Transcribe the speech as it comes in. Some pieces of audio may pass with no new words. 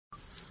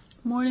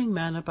Morning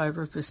Manna by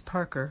Rufus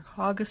Parker,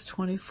 August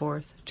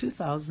 24th,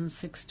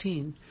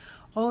 2016.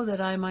 Oh,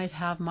 that I might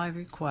have my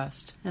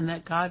request, and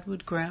that God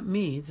would grant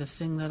me the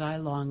thing that I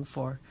long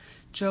for.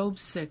 Job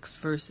 6,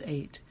 verse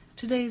 8.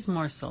 Today's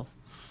morsel.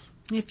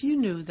 If you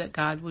knew that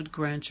God would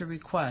grant your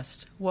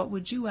request, what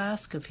would you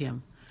ask of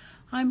him?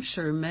 I'm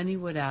sure many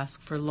would ask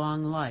for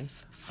long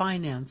life,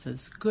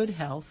 finances, good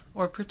health,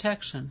 or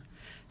protection.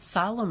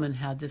 Solomon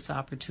had this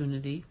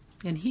opportunity,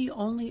 and he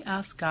only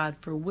asked God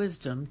for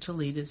wisdom to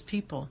lead his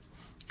people.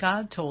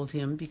 God told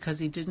him because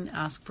he didn't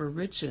ask for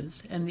riches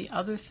and the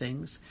other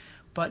things,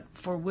 but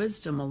for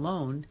wisdom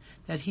alone,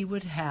 that he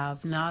would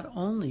have not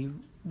only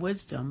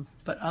wisdom,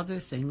 but other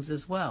things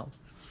as well.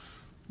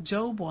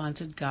 Job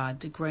wanted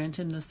God to grant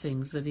him the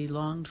things that he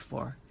longed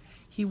for.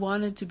 He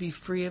wanted to be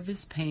free of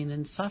his pain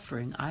and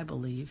suffering, I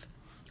believe.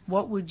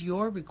 What would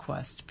your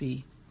request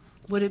be?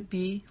 Would it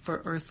be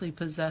for earthly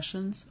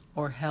possessions,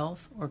 or health,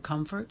 or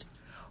comfort?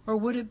 Or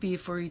would it be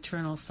for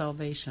eternal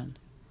salvation?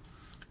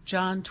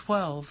 John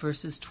 12,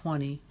 verses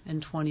 20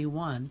 and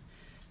 21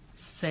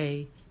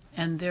 say,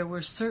 "And there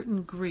were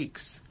certain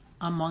Greeks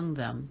among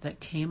them that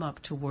came up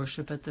to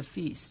worship at the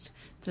feast.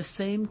 The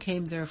same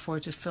came therefore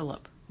to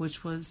Philip,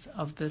 which was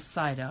of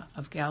Bethsaida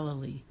of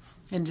Galilee,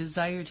 and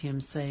desired him,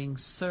 saying,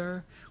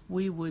 Sir,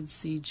 we would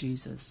see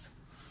Jesus."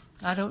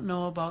 I don't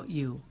know about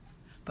you,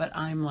 but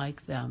I'm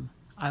like them.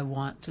 I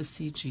want to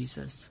see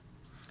Jesus.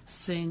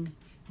 Sing,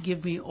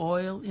 "Give me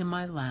oil in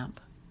my lamp,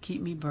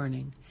 keep me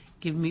burning.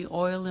 Give me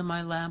oil in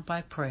my lamp,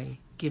 I pray.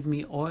 Give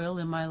me oil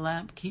in my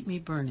lamp, keep me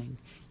burning.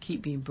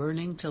 Keep me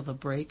burning till the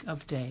break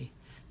of day."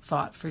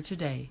 Thought for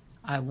today,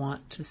 I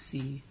want to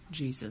see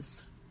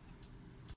Jesus.